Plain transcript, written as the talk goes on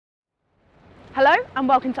Hello and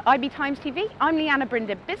welcome to IBTimes TV. I'm Leanna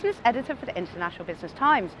Brinder, business editor for the International Business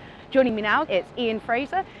Times. Joining me now is Ian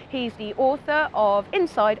Fraser. He's the author of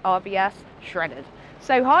Inside RBS Shredded.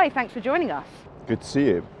 So hi, thanks for joining us. Good to see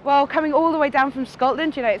you. Well, coming all the way down from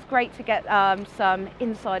Scotland, you know, it's great to get some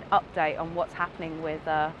inside update on what's happening with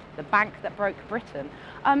the bank that broke Britain.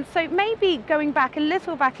 So maybe going back a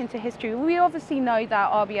little back into history, we obviously know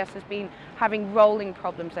that RBS has been having rolling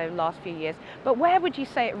problems over the last few years, but where would you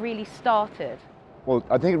say it really started? Well,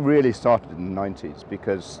 I think it really started in the 90s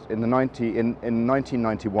because in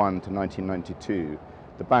 1991 to 1992,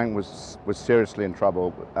 the bank was seriously in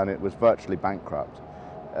trouble and it was virtually bankrupt.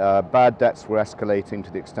 Bad debts were escalating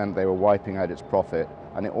to the extent they were wiping out its profit,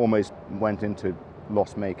 and it almost went into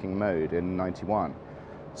loss-making mode in 91.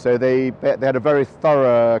 So they had a very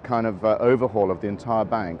thorough kind of overhaul of the entire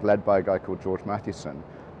bank, led by a guy called George Mathewson.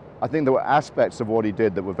 I think there were aspects of what he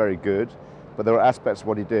did that were very good, but there were aspects of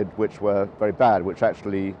what he did which were very bad, which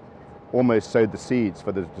actually almost sowed the seeds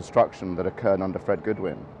for the destruction that occurred under Fred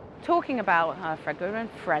Goodwin. Talking about Fred Goodwin,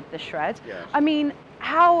 Fred the Shred. Yes.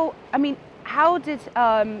 How did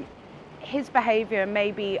his behaviour and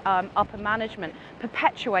maybe upper management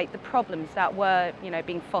perpetuate the problems that were, you know,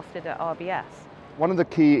 being fostered at RBS? One of the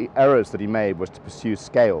key errors that he made was to pursue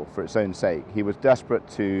scale for its own sake. He was desperate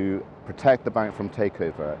to protect the bank from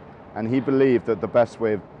takeover, and he believed that the best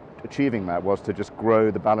way of achieving that was to just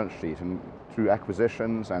grow the balance sheet and through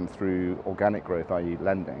acquisitions and through organic growth, i.e.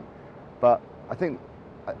 lending. But I think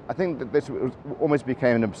that this almost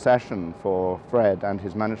became an obsession for Fred and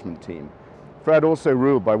his management team. Fred also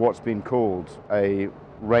ruled by what's been called a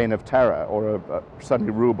reign of terror, or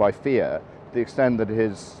suddenly ruled by fear, to the extent that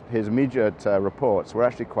his immediate reports were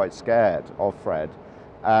actually quite scared of Fred,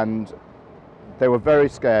 and they were very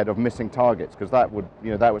scared of missing targets, because that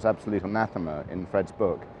was absolute anathema in Fred's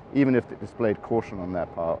book, even if it displayed caution on their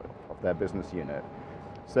part of their business unit.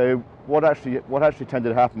 So what actually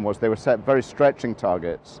tended to happen was they were set very stretching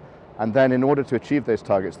targets, and then in order to achieve those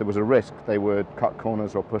targets, there was a risk they would cut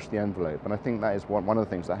corners or push the envelope. And I think that is one of the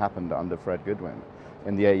things that happened under Fred Goodwin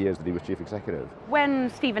in the 8 years that he was chief executive. When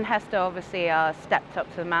Stephen Hester obviously stepped up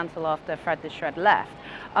to the mantle after Fred the Shred left,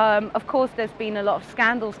 of course there's been a lot of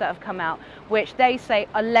scandals that have come out which they say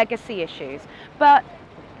are legacy issues. But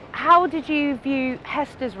how did you view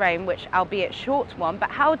Hester's reign, which albeit short one, but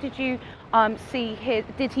how did you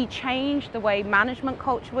did he change the way management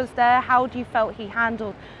culture was there? How do you felt he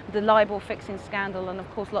handled the libel fixing scandal and of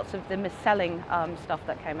course lots of the mis-selling stuff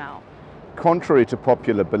that came out? Contrary to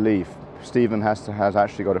popular belief, Stephen Hester has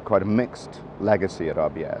actually got quite a mixed legacy at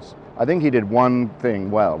RBS. I think he did one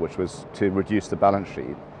thing well, which was to reduce the balance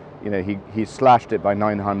sheet. You know, he slashed it by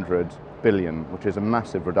 900 billion, which is a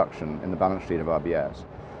massive reduction in the balance sheet of RBS.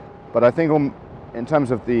 But I think in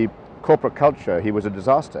terms of the corporate culture, he was a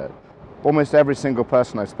disaster. Almost every single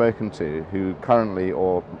person I've spoken to who currently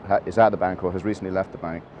is at the bank or has recently left the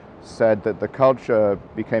bank said that the culture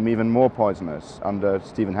became even more poisonous under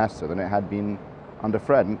Stephen Hester than it had been under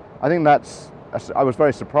Fred. And I think I was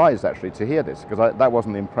very surprised actually to hear this, because that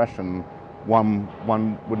wasn't the impression one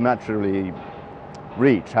would naturally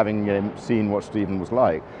reach, having seen what Stephen was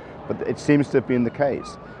like. But it seems to have been the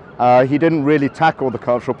case. He didn't really tackle the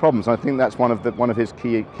cultural problems. I think that's one of his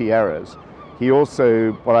key errors. He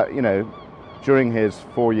also, during his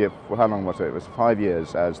 4 year, how long was it? It was 5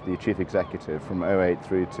 years as the chief executive from 2008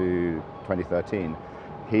 through to 2013.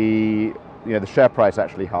 The share price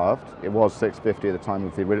actually halved. It was £6.50 at the time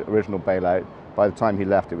of the original bailout. By the time he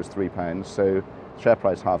left, it was £3. So the share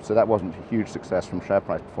price halved. So that wasn't a huge success from share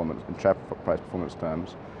price performance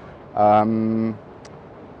terms.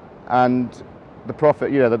 And the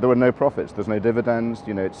profit, there were no profits, there's no dividends,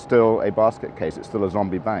 it's still a basket case, it's still a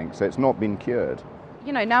zombie bank, so it's not been cured.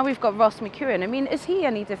 Now we've got Ross McEwen. Is he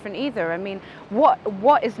any different either?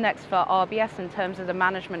 What is next for RBS in terms of the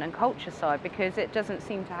management and culture side? Because it doesn't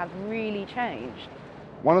seem to have really changed.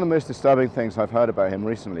 One of the most disturbing things I've heard about him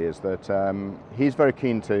recently is that he's very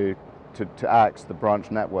keen to axe the branch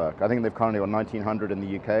network. I think they've currently got 1,900 in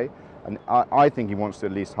the UK, and I think he wants to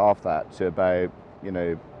at least half that to about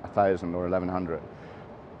 1,000 or 1,100.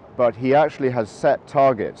 But he actually has set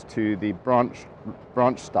targets to the branch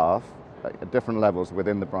staff at different levels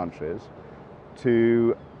within the branches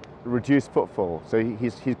to reduce footfall. So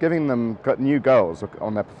he's giving them new goals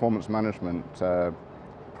on their performance management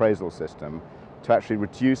appraisal system to actually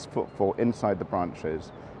reduce footfall inside the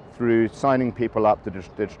branches through signing people up to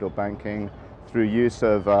digital banking, through use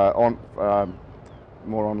of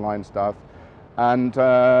more online stuff, and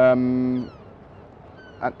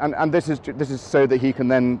this is so that he can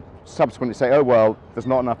then subsequently say, oh, well, there's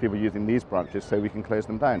not enough people using these branches, so we can close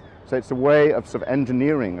them down. So it's a way of sort of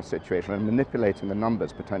engineering a situation and manipulating the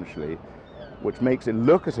numbers potentially, which makes it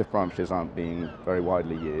look as if branches aren't being very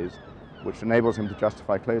widely used, which enables him to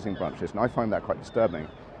justify closing branches. And I find that quite disturbing.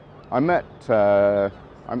 I met Ross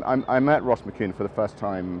McCune for the first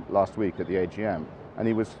time last week at the AGM, and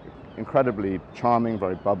he was incredibly charming,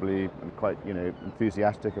 very bubbly, and quite, you know,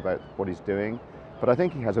 enthusiastic about what he's doing. But I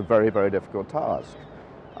think he has a very, very difficult task.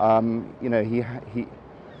 You know,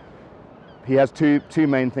 he has two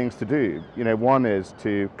main things to do. You know, one is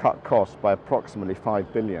to cut costs by approximately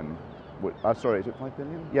 5 billion. Sorry, is it 5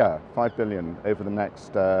 billion? Yeah, 5 billion over the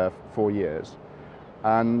next 4 years.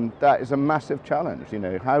 And that is a massive challenge, you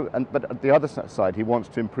know. But at the other side, he wants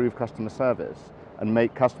to improve customer service and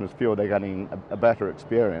make customers feel they're getting a better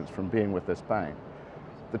experience from being with this bank.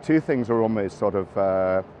 The two things are almost sort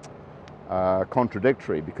of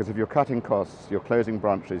contradictory, because if you're cutting costs, you're closing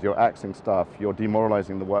branches, you're axing staff, you're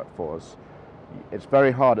demoralizing the workforce, it's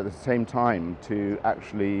very hard at the same time to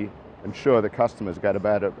actually ensure that customers get a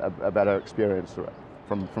better experience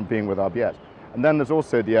from being with RBS. And then there's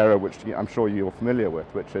also the area which I'm sure you're familiar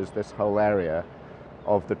with, which is this whole area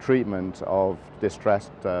of the treatment of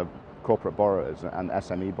distressed corporate borrowers and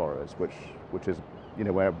SME borrowers, which is, you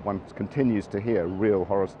know, where one continues to hear real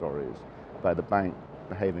horror stories about the bank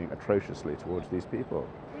behaving atrociously towards these people.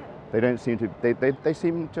 They don't seem to, they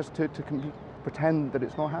seem just to pretend that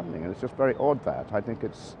it's not happening, and it's just very odd that. I think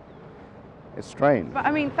it's strange. But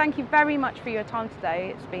I mean, thank you very much for your time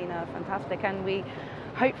today. It's been fantastic, and we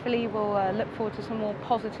hopefully will look forward to some more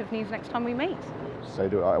positive news next time we meet. So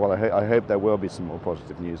do I. Well, I hope there will be some more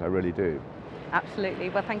positive news, I really do. Absolutely.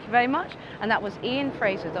 Well, thank you very much. And that was Ian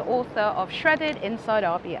Fraser, the author of Shredded Inside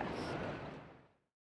RBS.